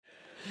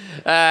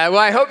Well,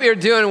 I hope you're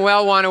doing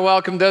well. Want to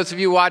welcome those of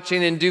you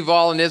watching in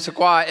Duval and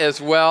Issaquah as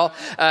well.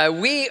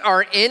 We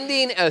are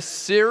ending a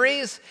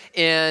series,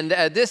 and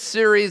this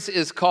series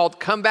is called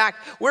Come Back.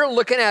 We're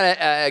looking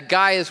at a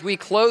guy as we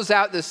close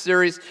out this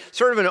series,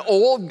 sort of an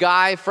old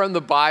guy from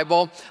the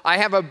Bible. I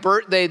have a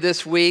birthday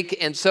this week,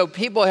 and so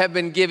people have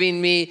been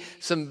giving me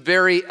some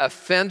very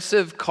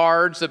offensive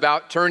cards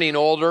about turning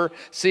older.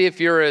 See if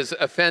you're as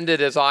offended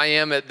as I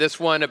am at this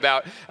one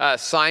about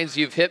signs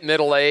you've hit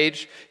middle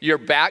age. Your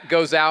back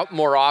goes out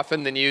more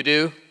often than you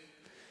do.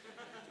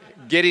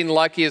 Getting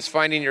lucky is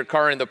finding your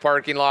car in the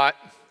parking lot.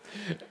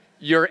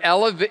 You're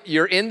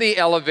in the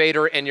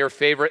elevator and your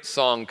favorite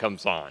song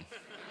comes on.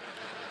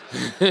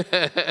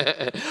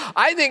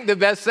 I think the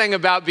best thing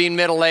about being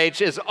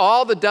middle-aged is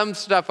all the dumb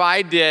stuff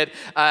I did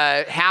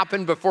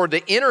happened before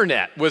the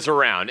internet was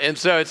around, and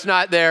so it's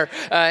not there.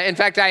 In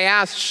fact, I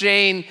asked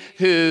Shane,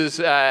 who's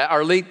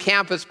our lead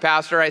campus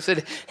pastor, I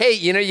said, hey,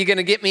 you going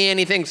to get me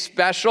anything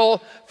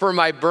special for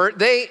my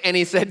birthday? And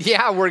he said,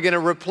 yeah, we're going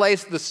to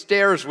replace the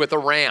stairs with a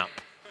ramp.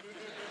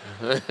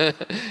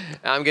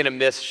 I'm going to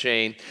miss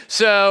Shane.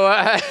 So,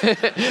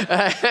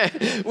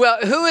 well,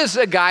 who is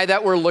the guy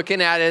that we're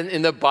looking at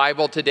in the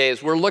Bible today?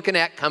 As we're looking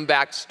at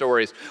comeback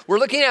stories. We're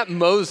looking at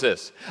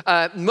Moses.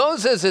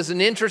 Moses is an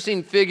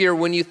interesting figure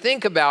when you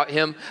think about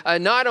him,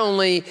 not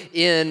only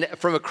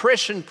from a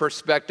Christian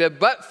perspective,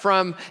 but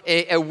from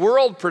a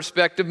world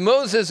perspective.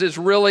 Moses is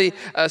really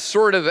a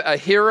sort of a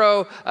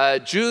hero.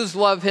 Jews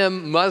love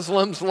him.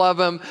 Muslims love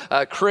him.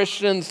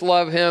 Christians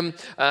love him.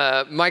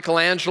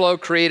 Michelangelo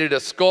created a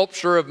sculpture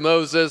of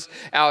Moses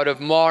out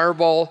of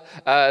marble.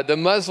 The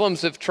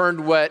Muslims have turned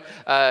what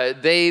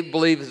they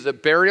believe is a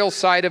burial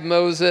site of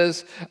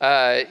Moses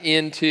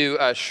into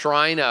a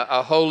shrine,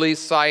 a holy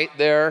site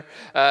there.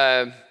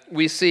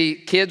 We see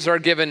kids are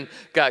given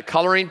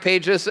coloring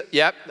pages.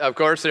 Yep, of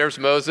course, there's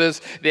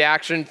Moses, the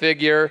action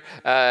figure.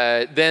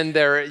 Then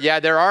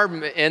there are,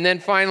 and then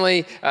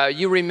finally,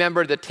 you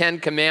remember the 10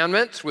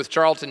 Commandments with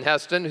Charlton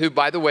Heston, who,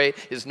 by the way,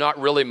 is not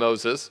really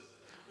Moses.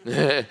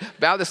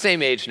 About the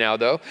same age now,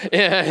 though.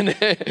 And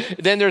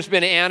then there's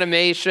been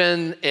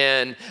animation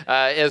and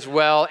as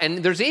well. And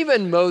there's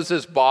even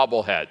Moses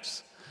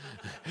bobbleheads.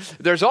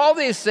 There's all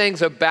these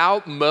things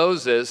about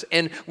Moses,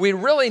 and we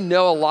really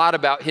know a lot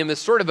about him as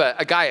sort of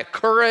a guy of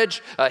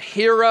courage, a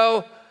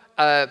hero,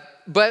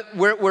 but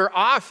we're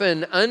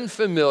often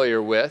unfamiliar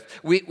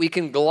with. We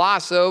can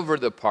gloss over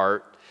the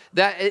part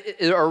that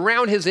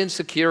around his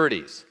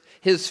insecurities,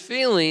 his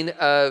feeling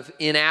of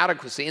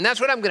inadequacy. And that's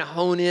what I'm going to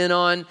hone in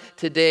on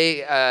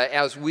today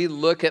as we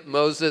look at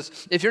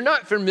Moses. If you're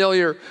not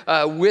familiar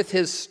with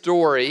his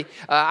story,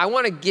 I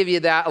want to give you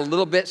that a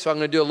little bit, so I'm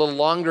going to do a little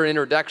longer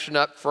introduction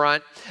up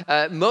front.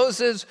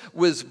 Moses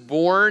was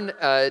born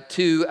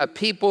to a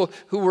people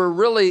who were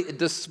really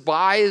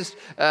despised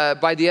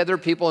by the other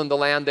people in the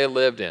land they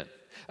lived in.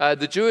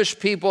 The Jewish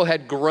people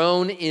had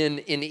grown in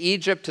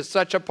Egypt to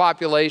such a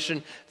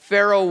population.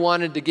 Pharaoh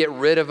wanted to get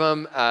rid of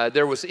them.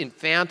 There was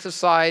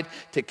infanticide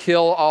to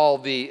kill all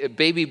the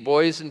baby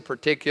boys in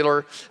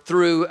particular.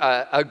 Through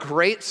a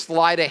great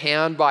sleight of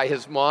hand by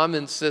his mom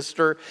and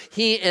sister,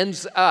 he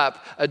ends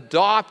up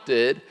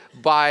adopted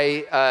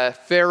by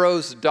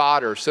Pharaoh's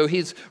daughter. So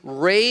he's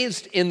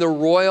raised in the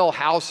royal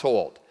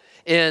household.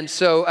 And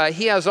so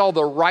he has all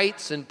the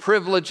rights and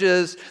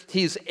privileges.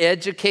 He's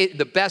educated,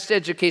 the best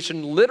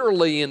education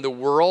literally in the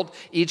world.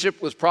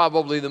 Egypt was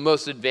probably the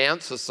most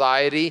advanced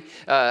society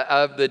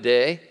of the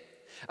day.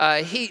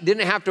 He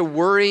didn't have to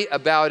worry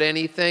about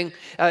anything.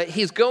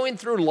 He's going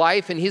through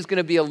life, and he's going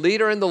to be a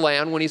leader in the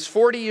land when he's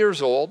 40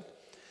 years old.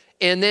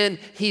 And then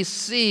he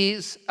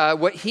sees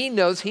what he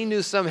knows. He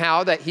knew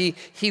somehow that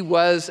he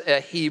was a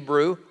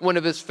Hebrew, one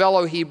of his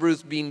fellow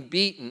Hebrews being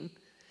beaten.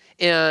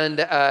 And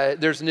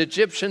there's an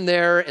Egyptian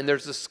there, and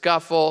there's a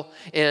scuffle,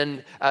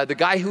 and the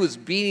guy who was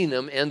beating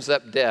him ends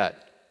up dead.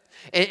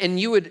 And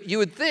you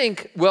would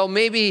think, well,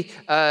 maybe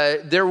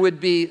there would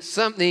be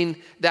something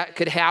that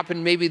could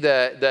happen. Maybe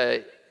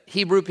the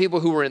Hebrew people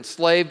who were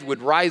enslaved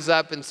would rise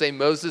up and say,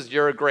 Moses,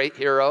 you're a great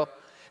hero.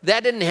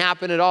 That didn't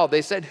happen at all.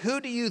 They said,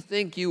 who do you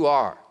think you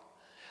are?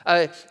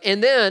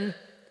 And then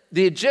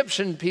the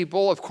Egyptian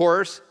people, of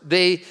course,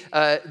 they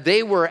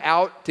were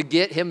out to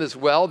get him as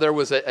well. There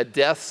was a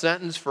death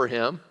sentence for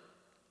him.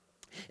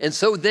 And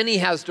so then he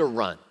has to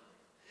run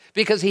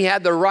because he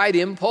had the right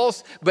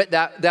impulse, but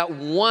that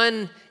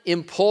one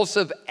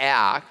impulsive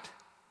act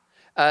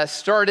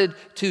started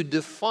to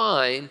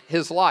define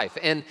his life.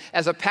 And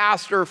as a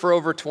pastor for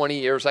over 20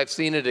 years, I've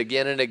seen it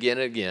again and again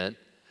and again,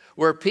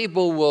 where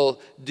people will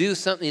do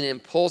something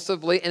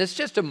impulsively, and it's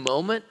just a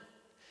moment.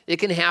 It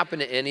can happen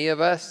to any of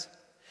us.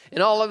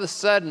 And all of a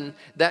sudden,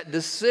 that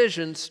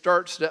decision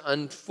starts to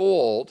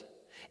unfold,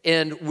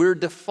 and we're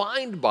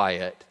defined by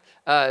it,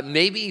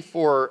 maybe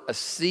for a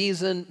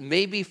season,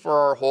 maybe for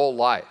our whole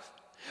life.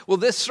 Well,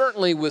 this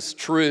certainly was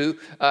true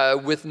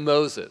with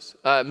Moses.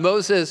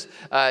 Moses,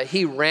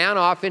 he ran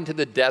off into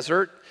the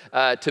desert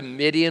to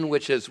Midian,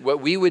 which is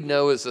what we would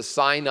know as the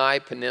Sinai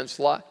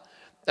Peninsula.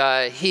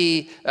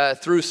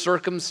 Through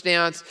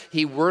circumstance,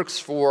 he works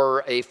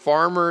for a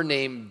farmer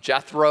named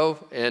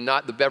Jethro, and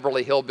not the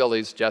Beverly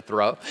Hillbillies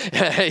Jethro.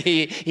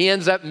 he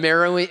ends up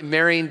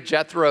marrying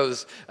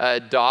Jethro's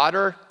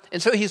daughter.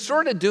 And so he's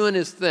sort of doing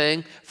his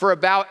thing for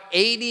about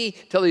 80,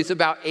 till he's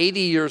about 80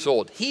 years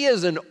old. He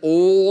is an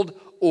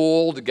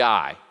old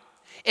guy.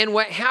 And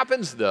what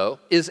happens, though,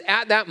 is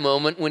at that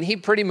moment when he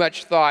pretty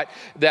much thought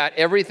that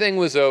everything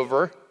was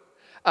over,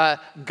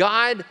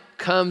 God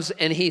comes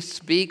and he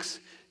speaks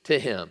to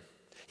him.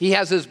 He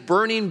has this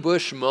burning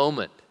bush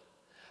moment.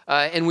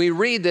 And we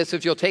read this,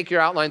 if you'll take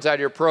your outlines out of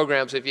your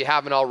programs, if you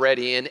haven't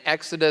already, in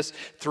Exodus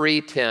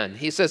 3:10.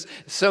 He says,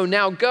 "So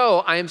now go,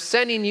 I am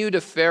sending you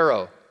to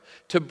Pharaoh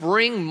to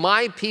bring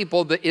my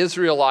people, the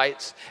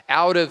Israelites,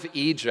 out of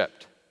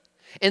Egypt."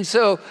 And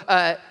so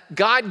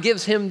God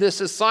gives him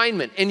this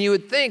assignment. And you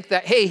would think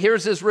that, hey,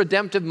 here's his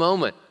redemptive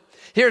moment.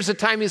 Here's the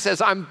time he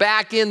says, I'm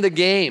back in the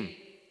game.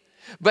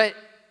 But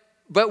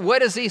what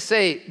does he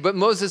say? But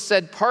Moses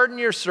said, "Pardon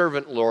your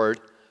servant, Lord.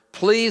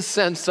 Please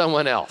send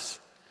someone else."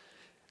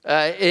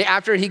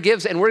 After he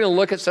gives, and we're going to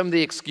look at some of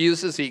the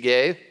excuses he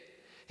gave.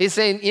 He's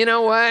saying, you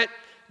know what,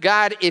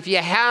 God, if you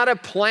had a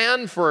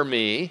plan for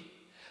me,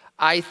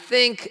 I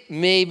think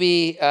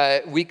maybe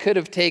we could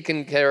have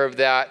taken care of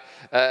that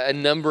a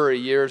number of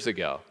years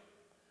ago.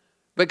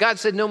 But God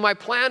said, no, my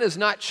plan has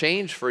not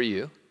changed for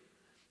you.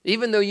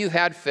 Even though you've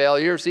had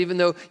failures, even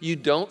though you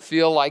don't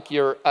feel like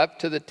you're up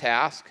to the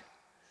task.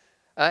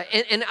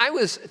 And I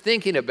was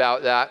thinking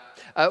about that.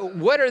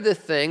 What are the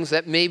things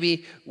that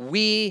maybe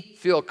we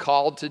feel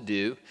called to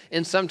do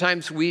and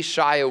sometimes we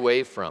shy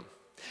away from?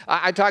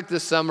 I talked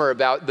this summer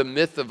about the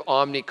myth of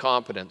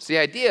omnicompetence. The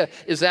idea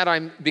is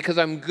that because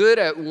I'm good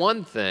at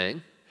one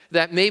thing,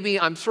 that maybe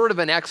I'm sort of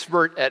an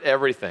expert at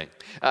everything.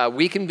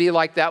 We can be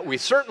like that. We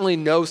certainly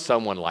know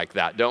someone like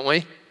that, don't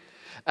we?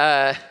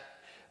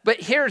 But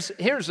here's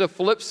the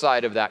flip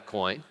side of that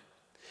coin,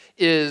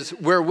 is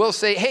where we'll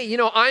say, hey, you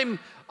know,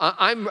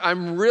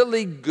 I'm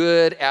really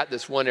good at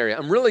this one area.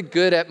 I'm really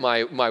good at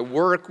my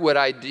work, what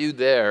I do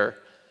there,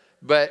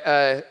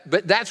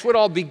 but that's what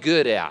I'll be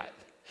good at.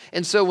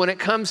 And so when it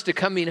comes to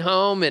coming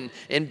home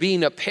and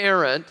being a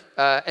parent,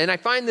 and I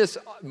find this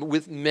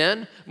with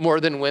men more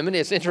than women.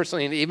 It's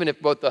interesting, even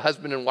if both the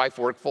husband and wife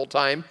work full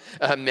time,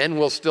 men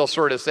will still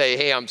sort of say,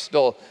 hey, I'm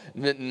still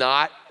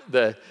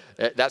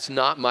that's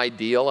not my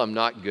deal. I'm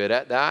not good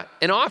at that.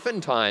 And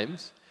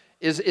oftentimes,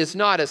 is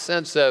not a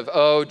sense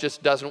of,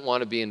 just doesn't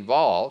want to be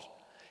involved,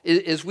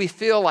 is we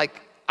feel like,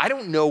 I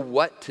don't know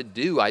what to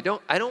do. I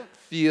don't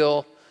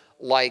feel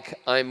like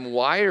I'm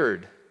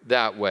wired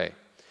that way.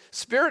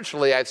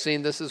 Spiritually, I've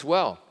seen this as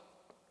well,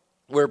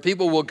 where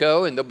people will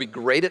go and they'll be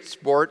great at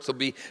sports, they'll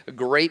be a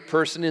great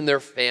person in their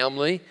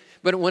family,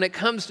 but when it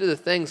comes to the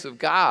things of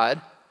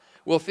God,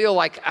 we'll feel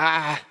like,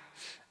 I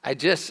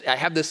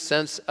have this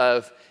sense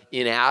of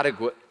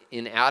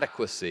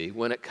inadequacy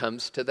when it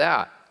comes to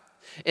that.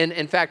 And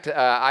in fact,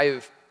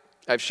 I've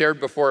shared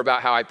before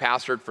about how I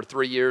pastored for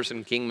 3 years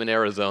in Kingman,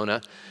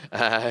 Arizona,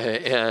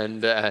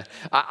 and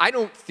I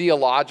don't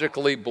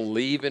theologically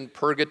believe in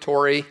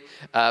purgatory,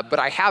 but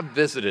I have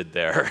visited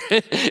there,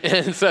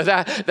 and so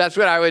that's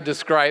what I would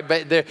describe.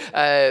 But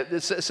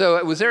so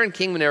I was there in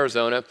Kingman,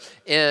 Arizona,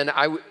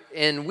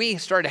 and we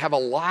started to have a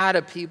lot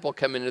of people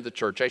come into the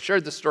church. I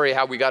shared the story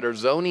how we got our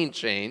zoning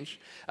changed.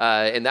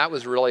 And that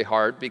was really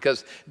hard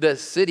because the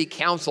city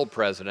council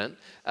president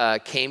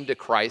came to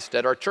Christ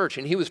at our church,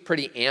 and he was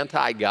pretty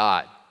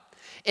anti-God.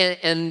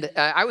 And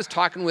I was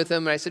talking with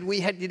him, and I said,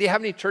 did you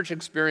have any church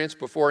experience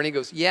before? And he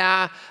goes,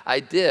 yeah, I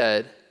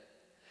did.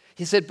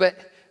 He said,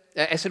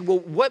 I said, well,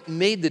 what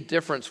made the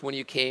difference when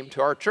you came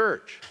to our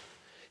church?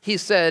 He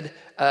said,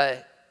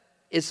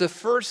 it's the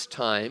first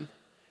time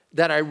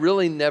that I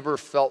really never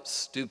felt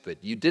stupid.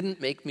 You didn't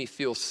make me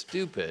feel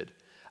stupid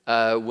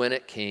when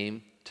it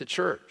came to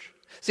church.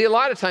 See, a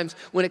lot of times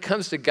when it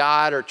comes to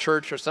God or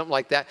church or something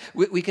like that,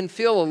 we can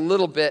feel a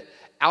little bit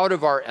out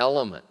of our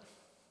element.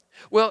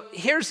 Well,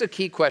 here's the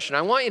key question.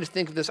 I want you to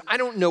think of this. I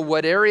don't know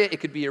what area.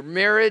 It could be your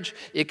marriage.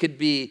 It could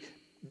be,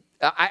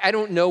 I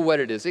don't know what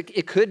it is.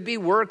 It could be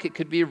work. It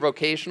could be your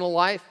vocational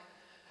life.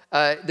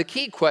 The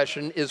key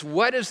question is,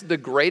 what is the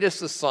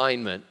greatest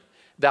assignment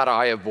that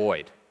I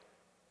avoid?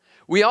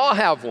 We all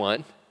have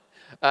one.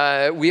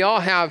 We all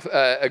have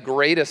a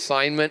great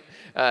assignment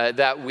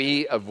that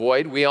we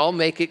avoid. We all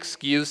make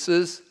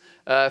excuses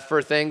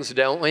for things,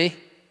 don't we?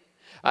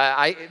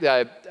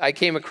 I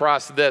came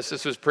across this.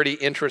 This was pretty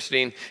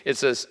interesting.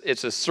 It's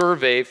a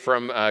survey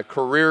from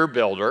Career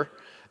Builder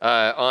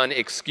on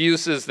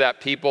excuses that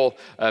people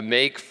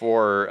make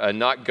for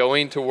not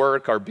going to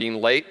work or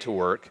being late to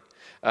work.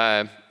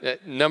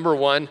 Number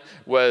one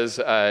was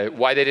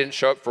why they didn't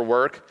show up for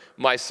work.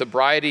 My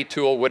sobriety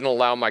tool wouldn't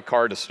allow my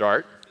car to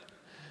start.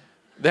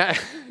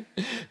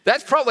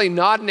 That's probably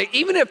not,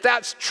 even if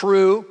that's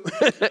true,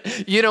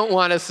 you don't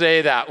want to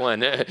say that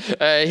one.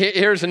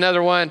 Here's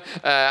another one.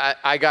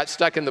 I got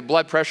stuck in the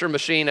blood pressure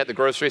machine at the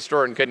grocery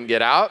store and couldn't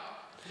get out.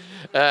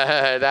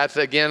 That's,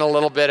 again, a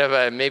little bit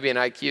of maybe an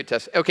IQ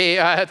test.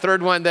 Okay,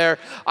 third one there.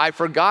 I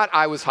forgot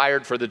I was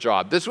hired for the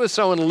job. This was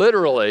someone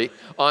literally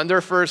on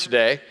their first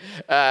day.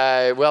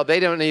 Well, they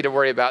don't need to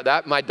worry about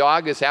that. My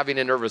dog is having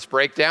a nervous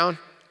breakdown.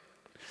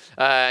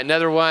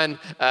 Another one,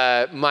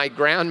 my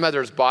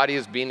grandmother's body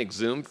is being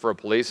exhumed for a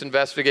police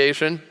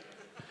investigation.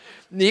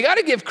 You got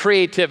to give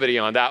creativity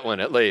on that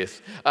one at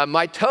least.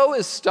 My toe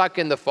is stuck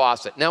in the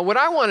faucet. Now, what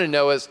I want to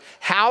know is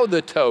how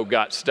the toe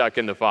got stuck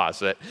in the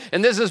faucet.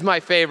 And this is my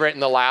favorite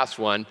and the last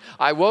one.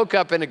 I woke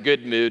up in a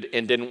good mood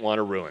and didn't want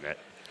to ruin it.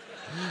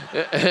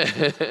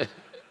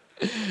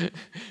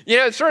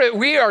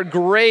 We are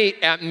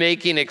great at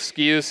making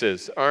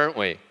excuses, aren't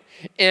we?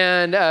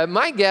 And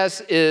my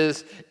guess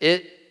is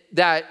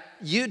that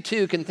you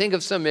too can think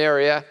of some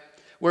area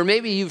where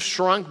maybe you've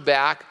shrunk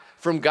back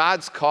from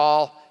God's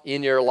call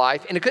in your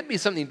life. And it could be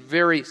something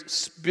very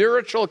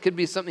spiritual. It could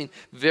be something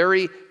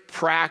very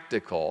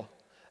practical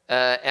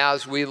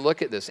as we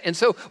look at this. And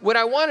so what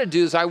I want to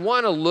do is I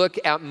want to look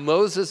at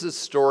Moses'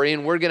 story,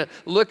 and we're going to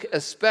look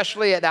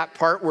especially at that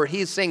part where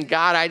he's saying,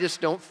 God, I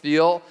just don't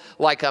feel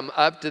like I'm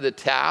up to the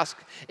task.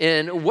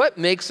 And what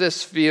makes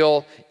us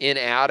feel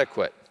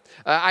inadequate?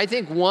 I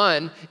think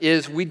one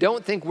is we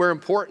don't think we're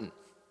important.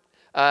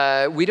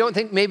 We don't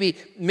think maybe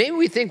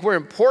we think we're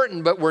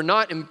important, but we're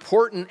not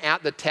important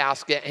at the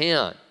task at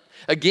hand.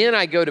 Again,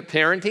 I go to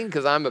parenting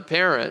because I'm a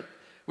parent.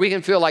 We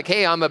can feel like,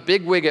 hey, I'm a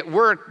bigwig at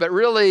work, but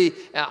really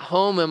at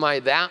home, am I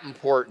that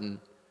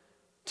important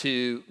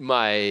to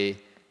my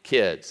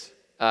kids?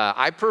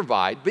 I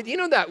provide, but you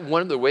know that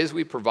one of the ways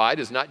we provide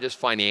is not just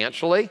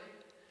financially,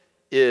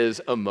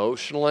 is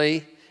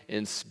emotionally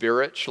and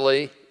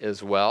spiritually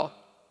as well.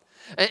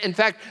 In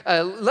fact,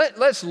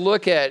 let's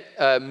look at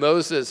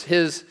Moses,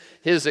 his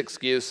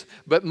excuse.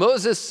 But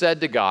Moses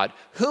said to God,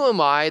 who am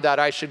I that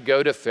I should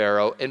go to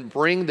Pharaoh and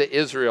bring the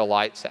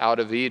Israelites out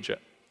of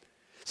Egypt?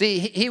 See,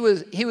 he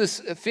was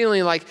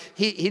feeling like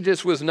he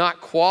just was not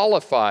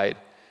qualified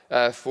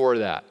for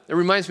that. It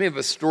reminds me of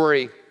a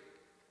story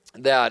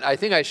that I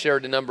think I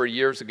shared a number of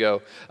years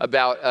ago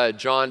about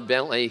John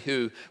Bentley,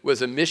 who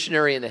was a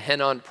missionary in the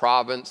Henan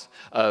province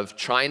of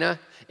China,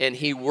 and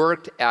he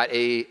worked at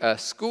a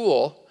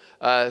school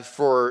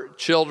for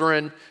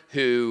children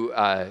who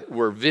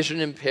were vision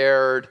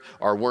impaired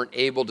or weren't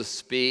able to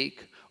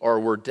speak or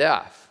were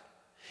deaf.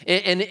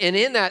 And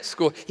in that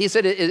school, he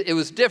said it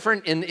was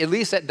different, at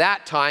least at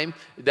that time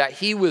that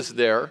he was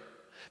there,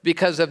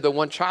 because of the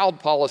one-child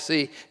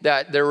policy,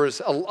 that there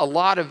was a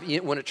lot of,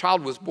 when a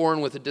child was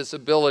born with a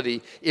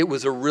disability, it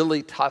was a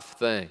really tough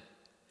thing.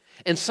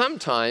 And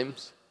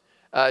sometimes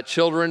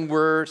children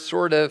were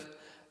sort of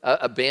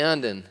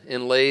abandoned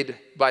and laid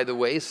by the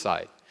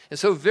wayside. And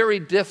so very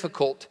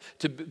difficult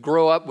to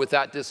grow up with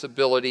that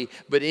disability,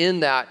 but in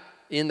that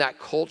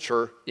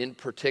culture in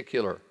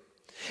particular.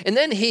 And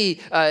then he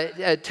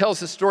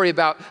tells a story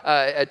about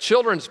a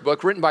children's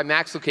book written by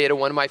Max Lucado,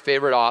 one of my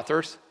favorite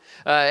authors,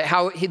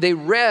 how they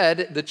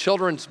read the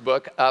children's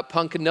book,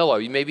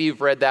 Puncanillo. Maybe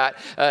you've read that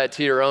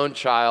to your own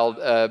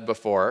child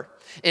before.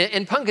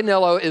 And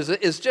Puncanillo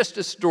is just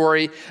a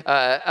story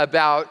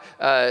about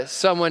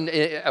someone,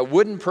 a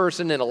wooden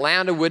person in a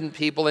land of wooden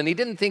people, and he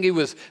didn't think he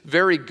was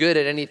very good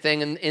at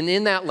anything. And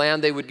in that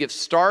land, they would give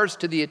stars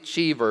to the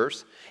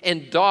achievers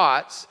and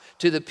dots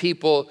to the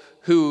people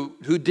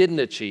who didn't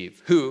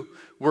achieve, who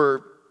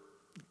were,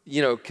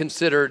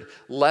 considered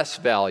less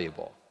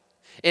valuable.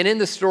 And in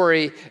the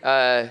story,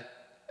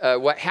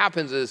 what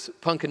happens is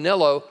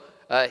Puncanillo,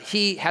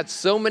 he had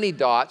so many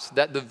dots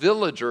that the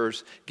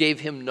villagers gave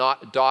him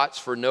dots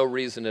for no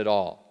reason at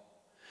all.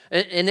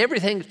 And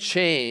everything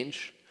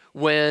changed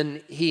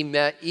when he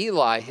met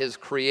Eli, his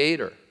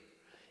creator.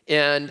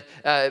 And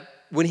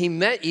when he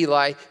met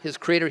Eli, his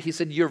creator, he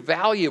said, you're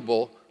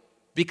valuable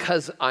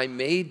because I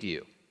made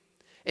you.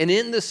 And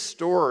in the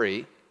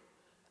story,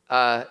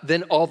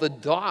 then all the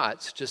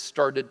dots just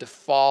started to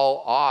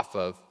fall off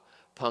of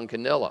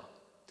Puncanillo.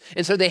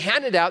 And so they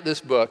handed out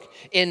this book,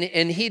 and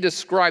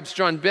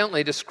John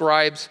Bentley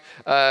describes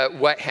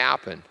what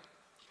happened.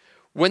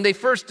 When they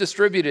first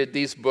distributed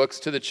these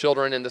books to the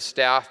children and the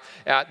staff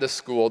at the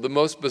school, the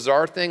most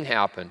bizarre thing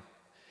happened.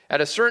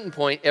 At a certain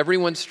point,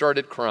 everyone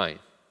started crying.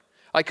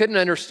 I couldn't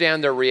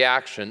understand their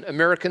reaction.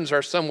 Americans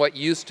are somewhat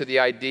used to the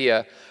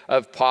idea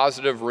of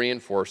positive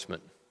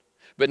reinforcement,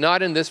 but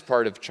not in this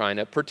part of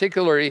China,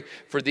 particularly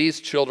for these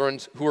children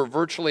who are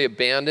virtually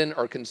abandoned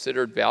or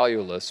considered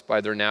valueless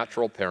by their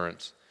natural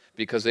parents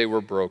because they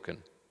were broken.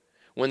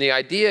 When the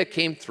idea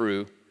came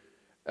through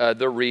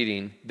the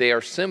reading, they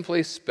are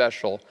simply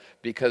special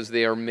because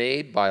they are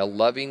made by a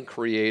loving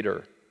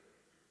creator.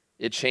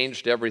 It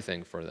changed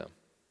everything for them.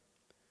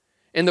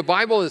 And the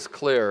Bible is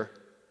clear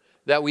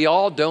that we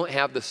all don't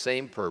have the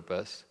same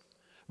purpose,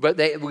 but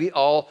we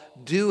all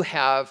do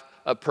have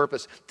a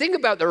purpose. Think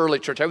about the early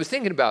church. I was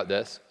thinking about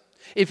this.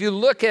 If you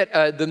look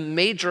at the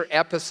major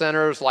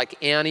epicenters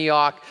like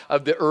Antioch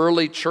of the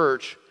early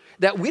church,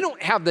 that we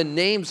don't have the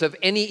names of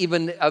any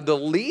even of the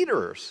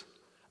leaders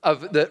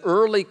of the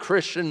early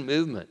Christian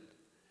movement.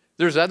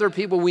 There's other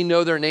people we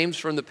know their names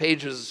from the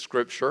pages of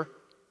Scripture,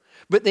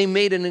 but they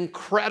made an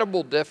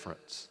incredible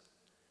difference.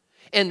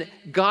 And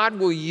God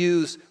will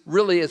use,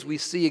 really, as we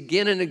see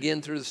again and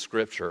again through the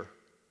scripture,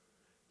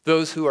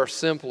 those who are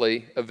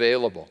simply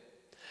available.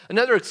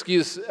 Another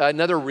excuse,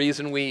 another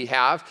reason we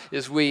have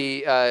is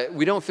we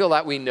don't feel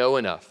that we know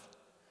enough.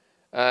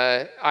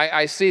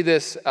 I see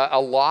this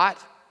a lot,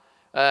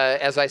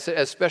 as I said,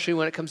 especially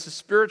when it comes to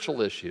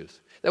spiritual issues.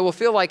 That we'll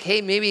feel like,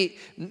 hey,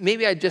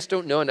 maybe I just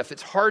don't know enough.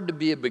 It's hard to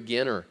be a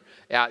beginner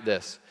at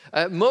this.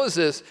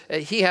 Moses,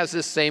 he has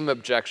this same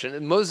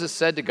objection. Moses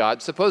said to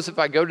God, suppose if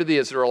I go to the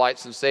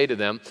Israelites and say to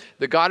them,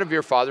 the God of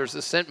your fathers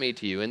has sent me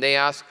to you, and they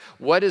ask,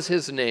 what is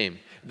his name?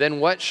 Then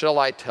what shall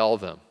I tell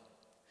them?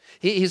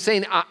 He's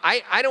saying,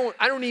 I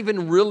don't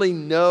even really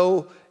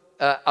know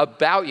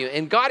about you.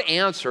 And God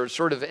answers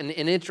sort of in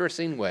an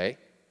interesting way.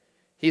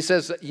 He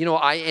says,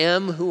 I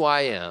am who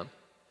I am.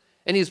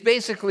 And he's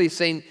basically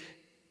saying,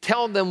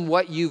 tell them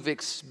what you've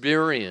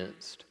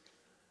experienced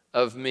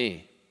of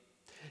me.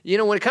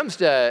 When it comes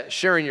to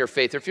sharing your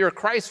faith, if you're a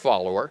Christ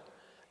follower,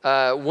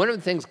 one of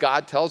the things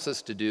God tells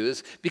us to do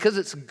is, because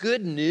it's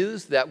good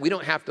news that we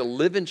don't have to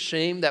live in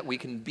shame, that we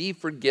can be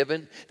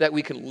forgiven, that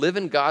we can live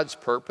in God's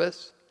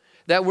purpose,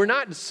 that we're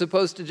not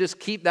supposed to just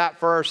keep that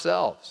for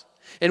ourselves.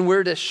 And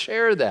we're to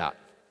share that.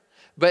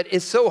 But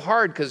it's so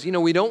hard because,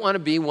 we don't want to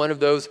be one of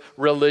those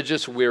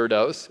religious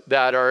weirdos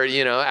that are,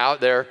 out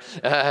there.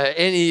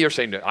 And you're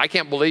saying, I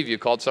can't believe you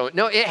called someone.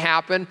 No, it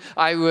happened.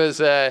 I was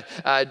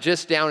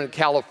just down in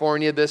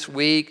California this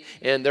week,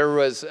 and there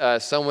was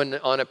someone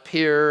on a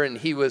pier, and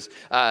he was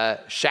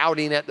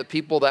shouting at the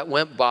people that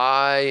went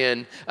by.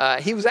 And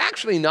he was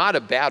actually not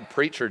a bad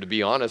preacher, to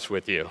be honest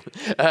with you.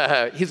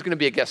 He's going to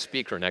be a guest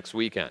speaker next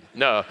weekend.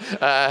 No.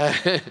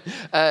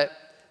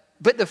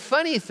 But the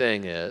funny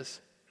thing is,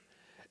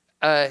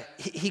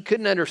 he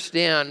couldn't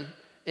understand,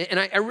 and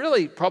I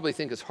really probably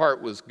think his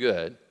heart was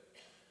good,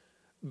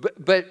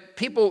 but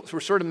people were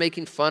sort of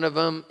making fun of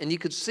him, and you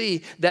could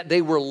see that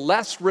they were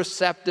less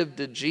receptive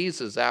to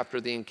Jesus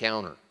after the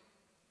encounter.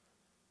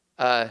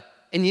 And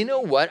you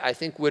know what I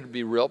think would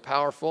be real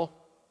powerful?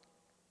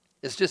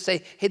 Is just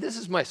say, hey, this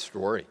is my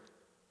story.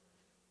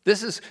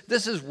 This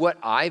is what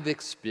I've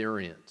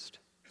experienced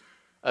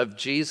of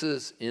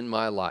Jesus in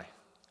my life.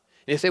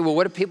 And you say, well,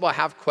 what if people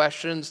have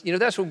questions?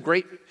 That's a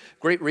great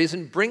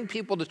reason. Bring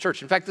people to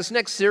church. In fact, this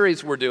next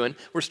series we're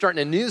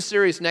starting a new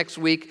series next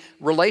week.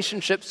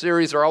 Relationship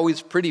series are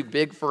always pretty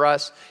big for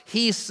us.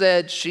 He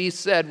said, she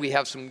said. We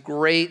have some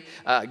great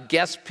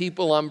guest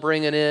people I'm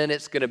bringing in.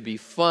 It's going to be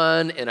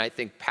fun and I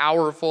think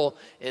powerful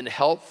and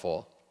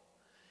helpful.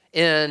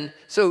 And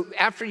so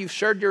after you've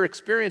shared your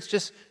experience,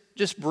 just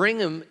bring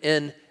them.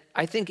 And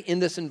I think in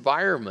this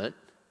environment,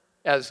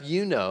 as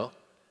you know,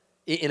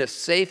 in a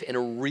safe and a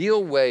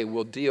real way,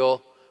 we'll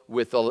deal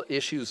with the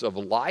issues of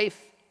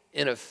life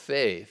and of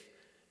faith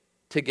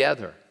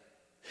together.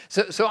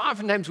 So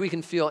oftentimes we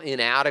can feel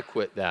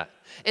inadequate that.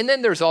 And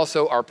then there's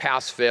also our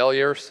past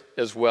failures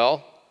as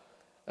well.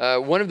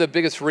 One of the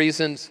biggest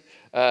reasons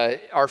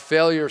our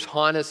failures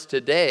haunt us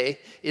today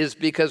is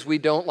because we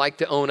don't like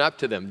to own up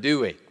to them,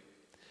 do we?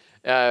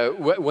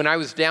 When I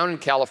was down in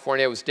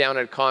California, I was down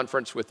at a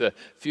conference with a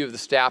few of the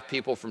staff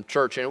people from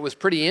church, and it was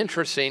pretty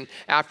interesting.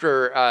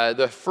 After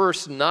the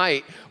first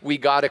night, we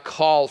got a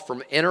call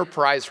from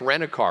Enterprise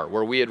Rent-A-Car,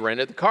 where we had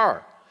rented the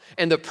car.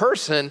 And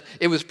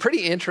it was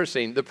pretty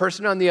interesting. The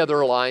person on the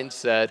other line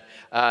said,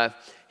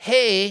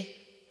 hey,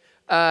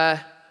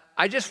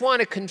 I just want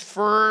to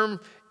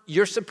confirm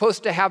you're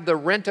supposed to have the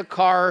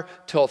rent-a-car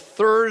till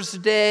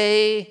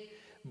Thursday,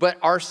 but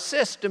our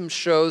system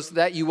shows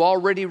that you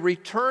already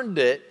returned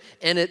it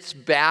and it's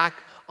back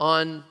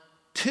on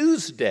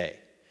Tuesday.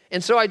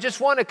 And so I just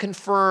want to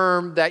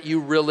confirm that you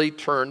really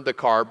turned the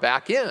car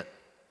back in.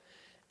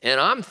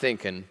 And I'm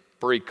thinking,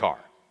 free car.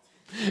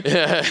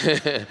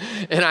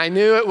 And I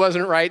knew it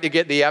wasn't right to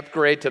get the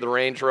upgrade to the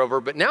Range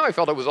Rover, but now I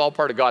felt it was all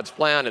part of God's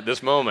plan at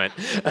this moment.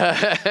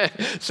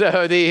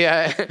 So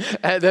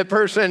the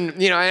person,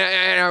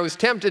 and I was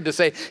tempted to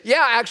say,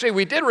 yeah, actually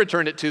we did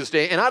return it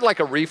Tuesday, and I'd like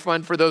a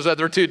refund for those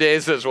other 2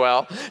 days as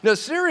well. No,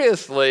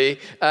 seriously,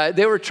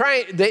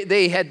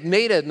 they had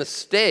made a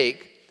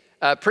mistake,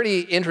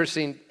 pretty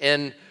interesting,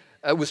 and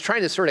was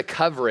trying to sort of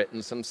cover it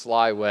in some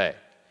sly way.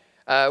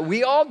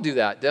 We all do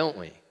that, don't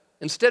we?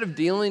 Instead of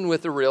dealing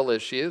with the real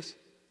issues,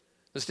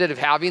 instead of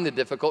having the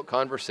difficult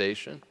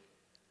conversation,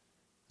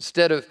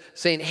 instead of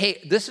saying, hey,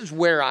 this is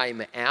where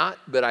I'm at,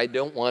 but I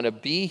don't want to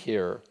be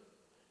here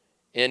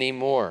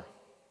anymore.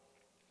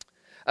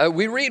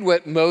 We read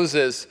what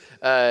Moses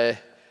said.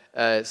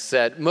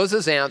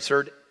 Moses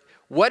answered,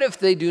 what if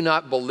they do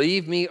not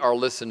believe me or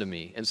listen to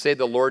me and say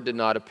the Lord did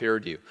not appear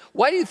to you?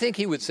 Why do you think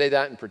he would say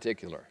that in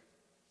particular?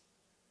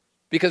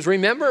 Because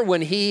remember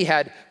when he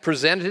had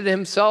presented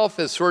himself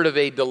as sort of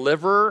a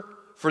deliverer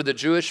for the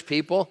Jewish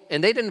people,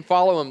 and they didn't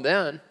follow him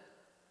then.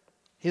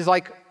 He's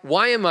like,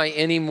 why am I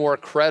any more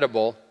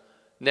credible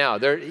now?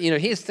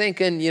 He's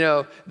thinking,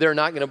 they're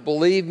not going to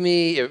believe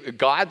me. If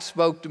God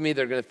spoke to me,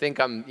 they're going to think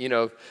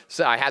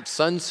I had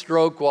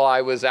sunstroke while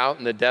I was out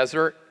in the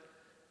desert.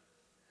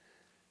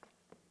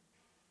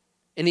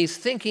 And he's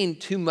thinking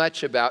too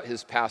much about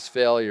his past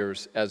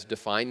failures as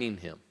defining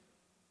him.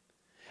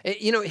 And,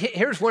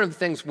 here's one of the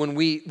things when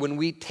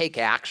we take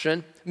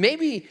action,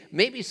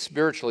 maybe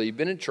spiritually, you've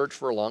been in church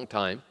for a long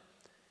time,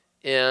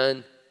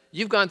 and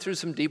you've gone through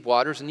some deep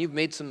waters and you've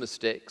made some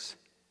mistakes.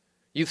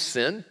 You've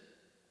sinned,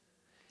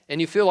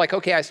 and you feel like,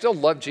 okay, I still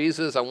love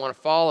Jesus, I want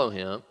to follow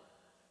him,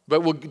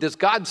 but does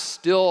God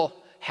still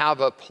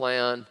have a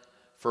plan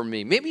for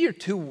me? Maybe you're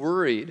too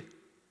worried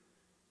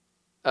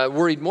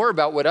more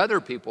about what other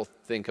people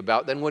think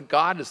about than what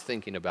God is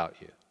thinking about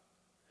you.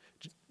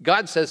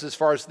 God says, as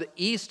far as the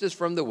east is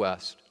from the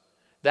west,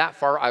 that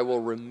far I will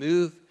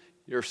remove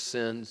your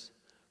sins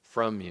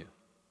from you.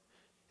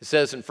 It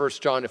says in 1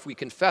 John, if we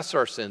confess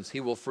our sins, he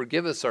will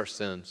forgive us our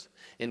sins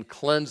and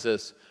cleanse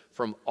us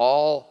from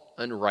all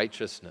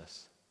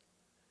unrighteousness.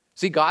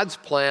 See, God's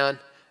plan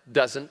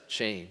doesn't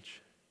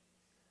change.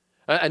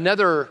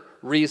 Another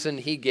reason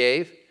he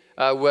gave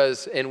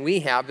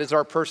is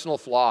our personal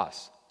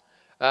flaws.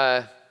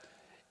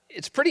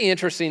 It's pretty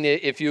interesting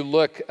if you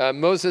look.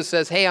 Moses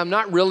says, hey, I'm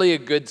not really a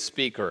good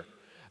speaker.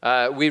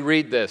 We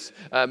read this.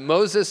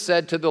 Moses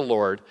said to the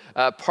Lord,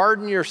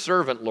 pardon your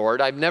servant,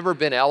 Lord. I've never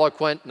been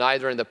eloquent,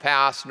 neither in the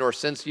past nor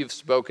since you've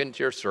spoken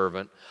to your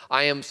servant.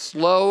 I am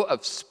slow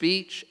of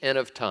speech and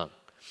of tongue.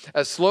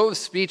 Slow of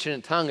speech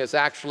and tongue is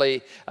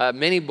actually,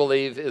 many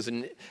believe, is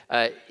an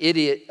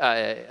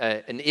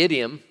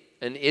idiom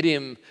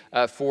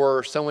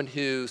for someone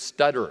who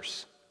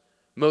stutters.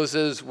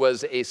 Moses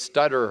was a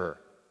stutterer.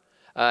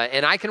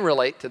 And I can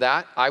relate to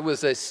that. I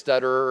was a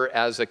stutterer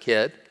as a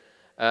kid.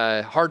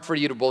 Hard for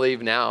you to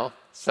believe now.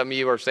 Some of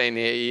you are saying,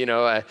 hey,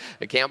 I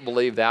can't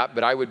believe that,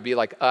 but I would be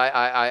like,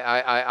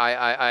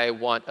 I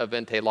want a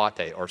venti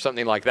latte or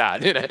something like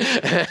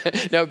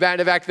that. No,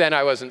 back then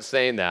I wasn't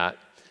saying that.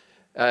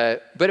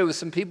 But it was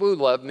some people who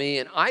loved me,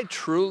 and I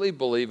truly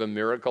believe a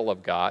miracle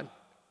of God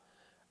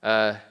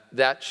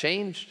that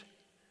changed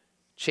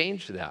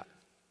that.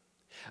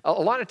 A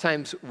lot of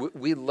times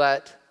we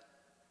let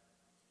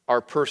our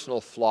personal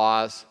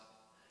flaws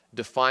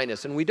define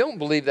us, and we don't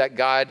believe that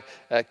God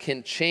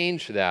can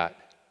change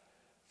that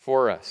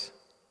for us.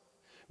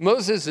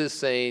 Moses is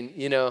saying,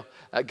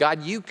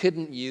 God, you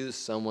couldn't use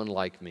someone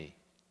like me.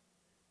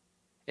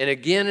 And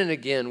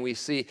again, we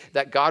see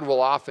that God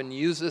will often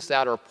use us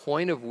at our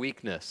point of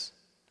weakness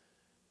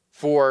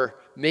for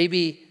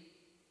maybe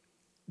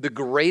the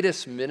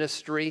greatest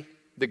ministry,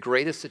 the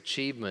greatest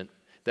achievement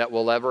that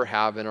we'll ever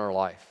have in our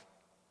life.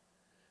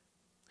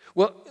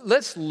 Well,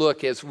 let's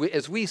look as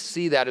we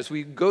see that, as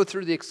we go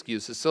through the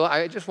excuses. So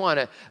I just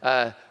want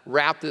to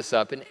wrap this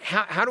up. And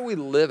how do we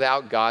live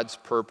out God's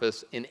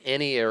purpose in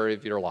any area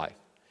of your life?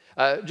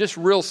 Just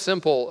real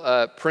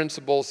simple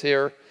principles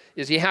here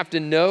is you have to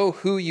know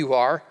who you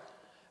are.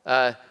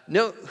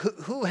 Know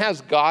who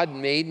has God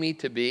made me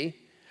to be.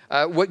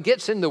 What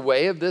gets in the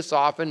way of this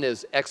often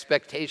is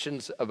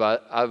expectations of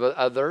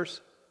others.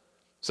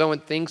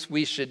 Someone thinks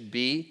we should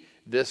be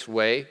this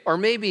way, or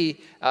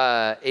maybe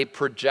a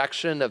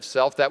projection of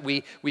self that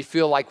we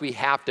feel like we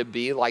have to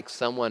be like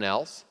someone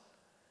else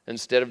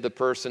instead of the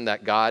person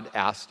that God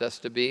asked us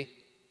to be.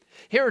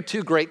 Here are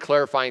two great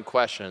clarifying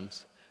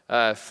questions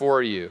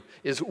for you.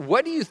 Is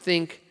what do you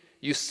think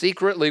you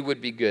secretly would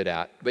be good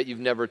at, but you've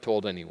never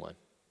told anyone?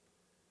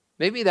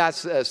 Maybe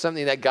that's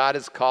something that God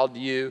has called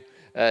you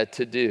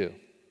to do.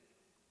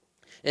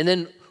 And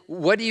then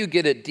what do you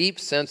get a deep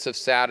sense of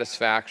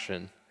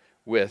satisfaction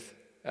with?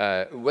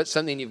 What's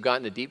something you've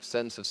gotten a deep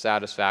sense of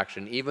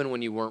satisfaction, even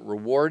when you weren't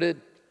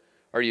rewarded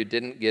or you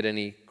didn't get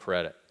any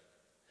credit?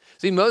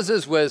 See,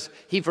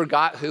 he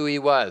forgot who he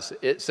was.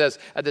 It says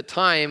at the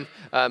time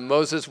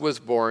Moses was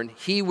born,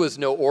 he was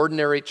no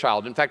ordinary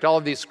child. In fact, all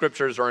of these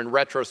scriptures are in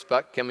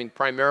retrospect, coming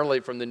primarily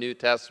from the New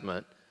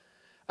Testament.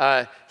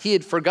 He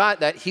had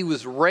forgot that he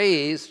was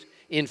raised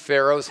in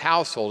Pharaoh's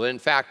household. In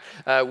fact,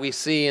 we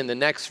see in the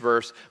next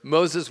verse,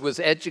 Moses was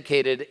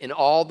educated in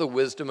all the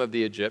wisdom of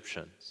the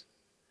Egyptians.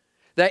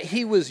 That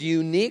he was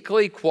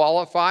uniquely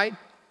qualified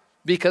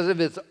because of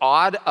his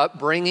odd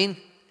upbringing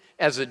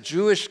as a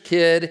Jewish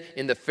kid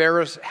in the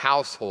Pharaoh's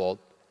household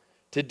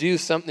to do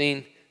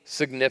something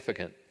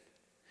significant.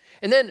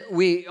 And then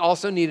we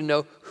also need to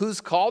know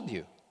who's called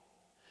you.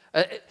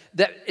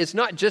 That it's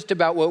not just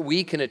about what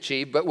we can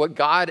achieve, but what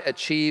God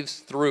achieves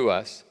through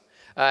us.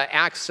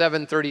 Acts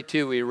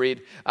 7:32, we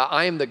read,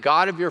 I am the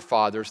God of your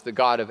fathers, the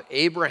God of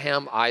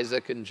Abraham,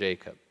 Isaac, and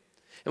Jacob.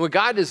 And what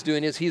God is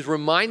doing is he's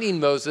reminding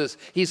Moses,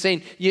 he's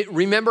saying,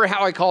 remember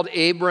how I called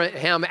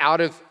Abraham out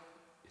of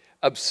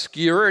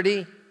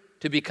obscurity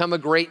to become a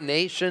great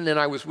nation, and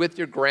I was with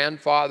your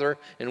grandfather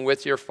and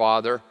with your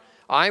father.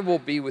 I will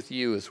be with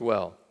you as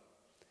well.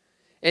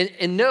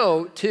 And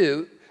know,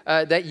 too,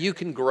 that you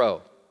can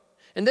grow.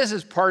 And this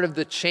is part of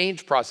the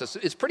change process.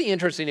 It's pretty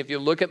interesting if you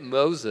look at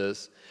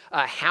Moses,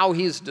 how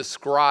he's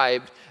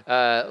described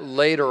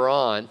later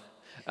on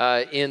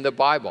in the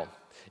Bible.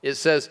 It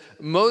says,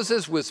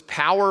 Moses was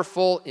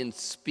powerful in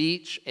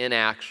speech and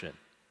action.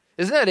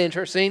 Isn't that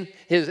interesting?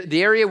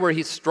 The area where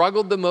he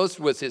struggled the most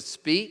was his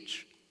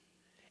speech,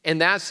 and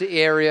that's the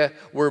area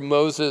where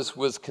Moses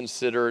was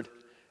considered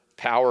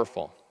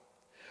powerful.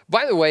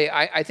 By the way,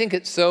 I think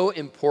it's so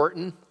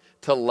important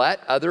to let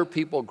other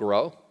people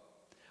grow.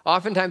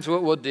 Oftentimes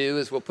what we'll do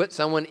is we'll put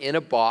someone in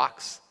a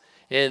box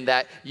and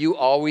that you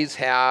always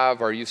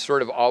have, or you've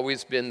sort of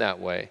always been that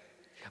way.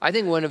 I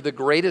think one of the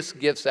greatest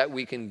gifts that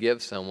we can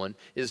give someone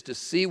is to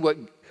see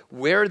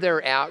where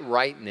they're at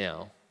right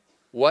now,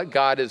 what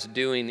God is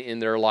doing in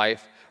their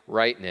life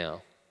right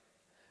now,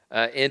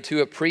 and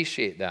to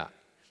appreciate that.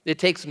 It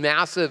takes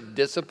massive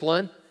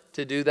discipline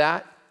to do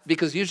that,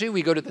 because usually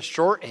we go to the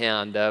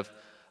shorthand of,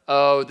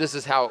 oh, this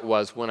is how it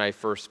was when I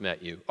first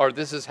met you, or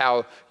this is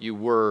how you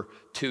were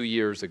 2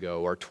 years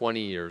ago or 20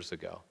 years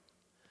ago.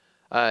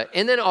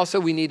 And then also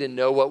we need to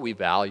know what we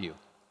value.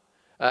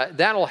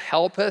 That'll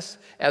help us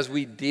as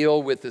we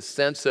deal with the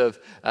sense of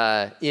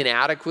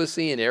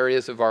inadequacy in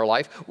areas of our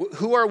life.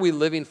 Who are we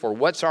living for?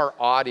 What's our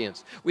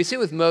audience? We see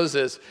with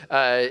Moses,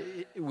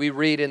 we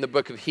read in the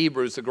book of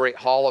Hebrews, the great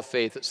hall of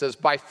faith, it says,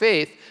 by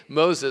faith,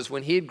 Moses,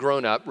 when he had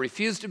grown up,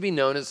 refused to be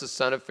known as the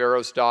son of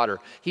Pharaoh's daughter.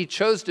 He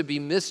chose to be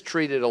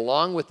mistreated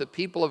along with the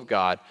people of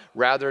God,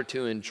 rather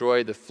to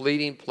enjoy the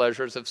fleeting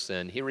pleasures of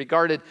sin. He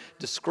regarded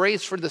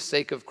disgrace for the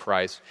sake of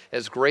Christ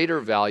as greater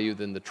value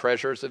than the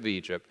treasures of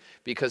Egypt,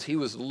 because he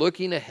was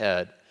looking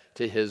ahead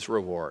to his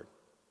reward.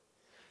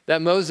 That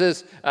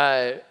Moses,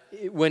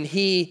 when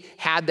he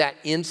had that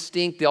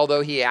instinct,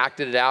 although he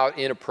acted it out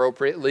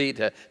inappropriately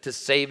to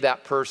save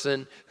that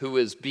person who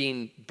was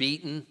being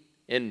beaten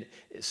and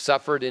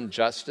suffered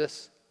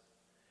injustice,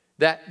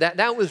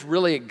 that was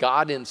really a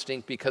God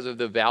instinct because of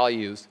the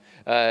values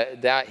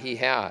that he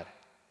had.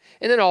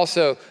 And then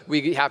also,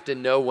 we have to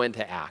know when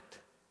to act.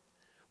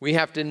 We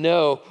have to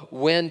know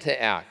when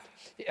to act.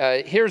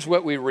 Here's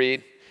what we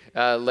read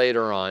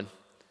later on.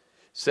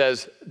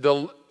 Says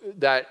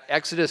that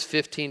Exodus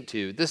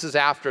 15:2. This is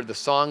after the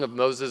song of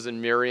Moses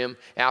and Miriam,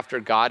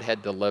 after God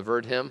had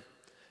delivered him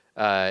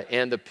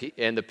and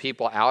the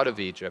people out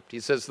of Egypt. He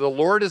says, "The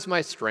Lord is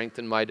my strength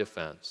and my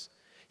defense.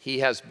 He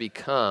has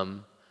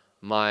become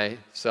my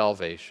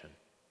salvation."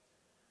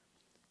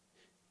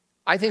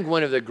 I think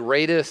one of the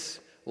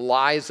greatest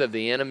lies of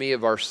the enemy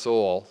of our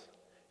soul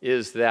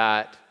is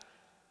that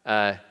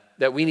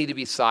we need to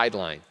be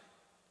sidelined.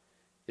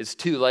 It's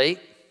too late.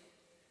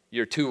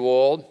 You're too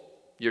old.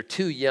 You're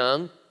too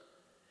young.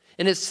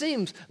 And it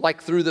seems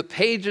like through the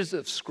pages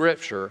of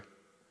Scripture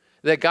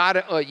that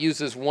God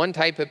uses one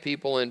type of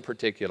people in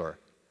particular,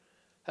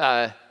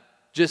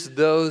 just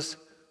those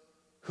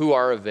who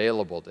are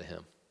available to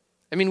him.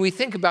 I mean, we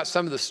think about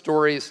some of the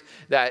stories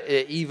that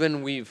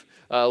even we've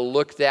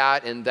looked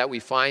at and that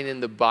we find in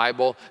the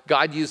Bible.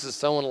 God uses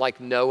someone like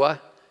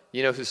Noah,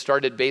 who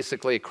started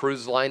basically a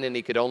cruise line and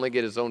he could only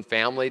get his own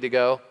family to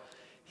go.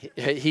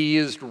 He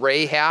used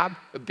Rahab,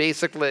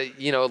 basically,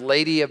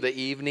 lady of the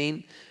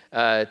evening,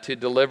 to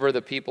deliver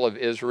the people of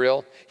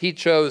Israel. He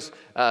chose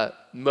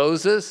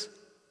Moses,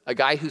 a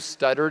guy who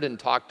stuttered and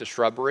talked to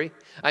shrubbery.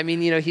 I mean,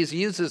 he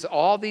uses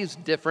all these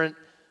different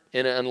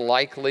and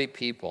unlikely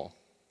people.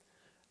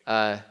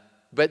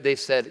 But they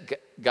said,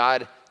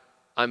 God,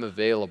 I'm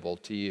available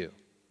to you.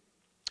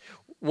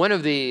 One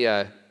of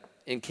the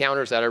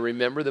encounters that I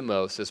remember the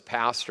most as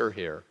pastor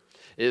here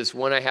is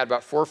one I had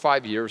about 4 or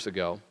 5 years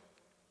ago.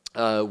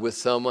 With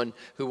someone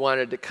who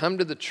wanted to come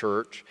to the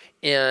church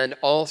and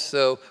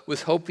also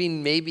was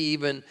hoping maybe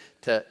even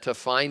to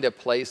find a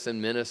place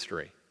in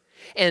ministry.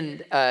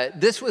 And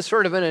this was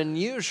sort of an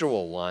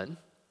unusual one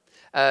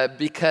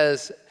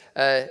because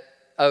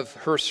of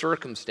her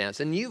circumstance.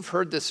 And you've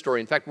heard this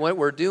story. In fact, what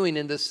we're doing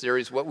in this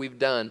series, what we've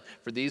done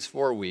for these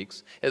 4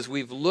 weeks, is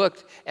we've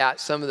looked at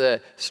some of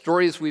the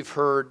stories we've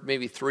heard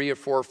maybe 3 or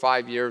 4 or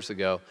 5 years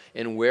ago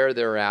and where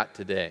they're at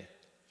today.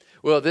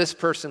 Well, this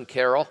person,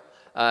 Carol,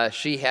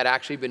 she had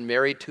actually been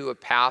married to a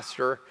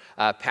pastor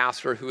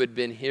who had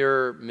been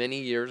here many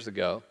years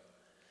ago,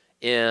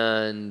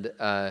 and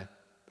her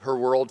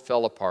world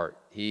fell apart.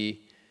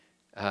 He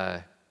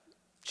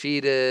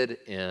cheated,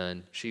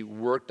 and she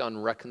worked on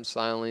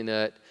reconciling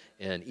it,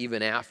 and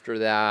even after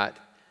that,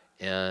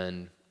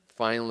 and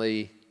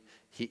finally,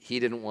 he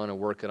didn't want to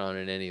work on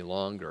it any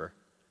longer,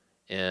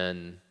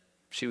 and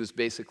she was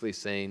basically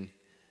saying,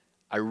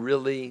 I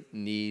really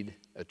need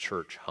a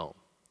church home.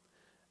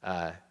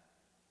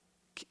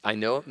 I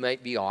know it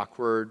might be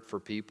awkward for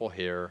people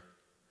here.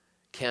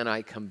 Can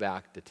I come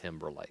back to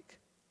Timberlake?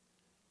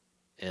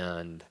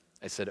 And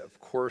I said, of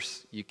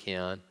course you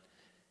can.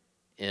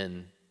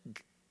 And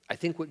I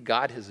think what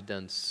God has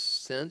done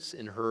since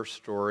in her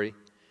story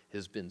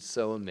has been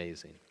so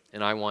amazing.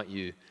 And I want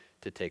you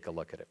to take a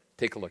look at it.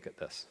 Take a look at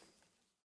this.